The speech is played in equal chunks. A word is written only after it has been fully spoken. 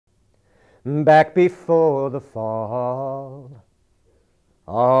back before the fall.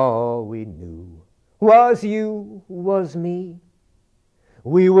 All we knew was you, was me.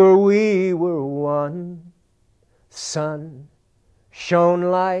 We were one. Sun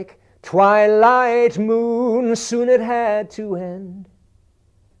shone like twilight moon, soon it had to end.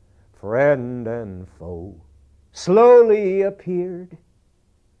 Friend and foe slowly appeared.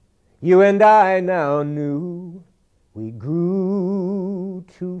 You and I now knew we grew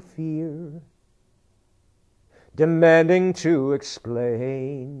to fear. Demanding to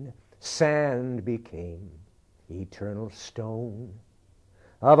explain, sand became eternal stone.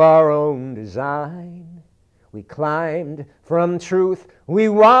 Of our own design, we climbed from truth we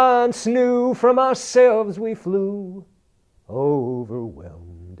once knew. From ourselves we flew,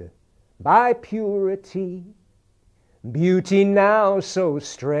 overwhelmed by purity. Beauty now so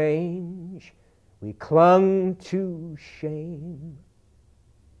strange, we clung to shame.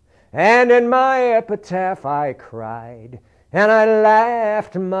 And in my epitaph I cried, and I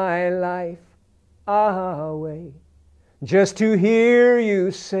laughed my life away, just to hear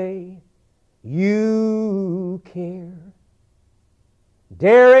you say you care.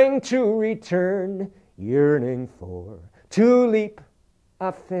 Daring to return, yearning for to leap,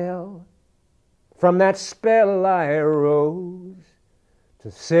 I fell. From that spell I rose to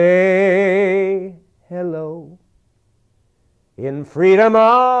say hello. In freedom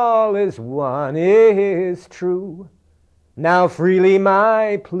all is one, is true. Now freely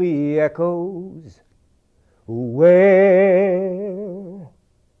my plea echoes. Where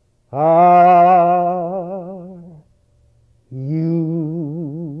are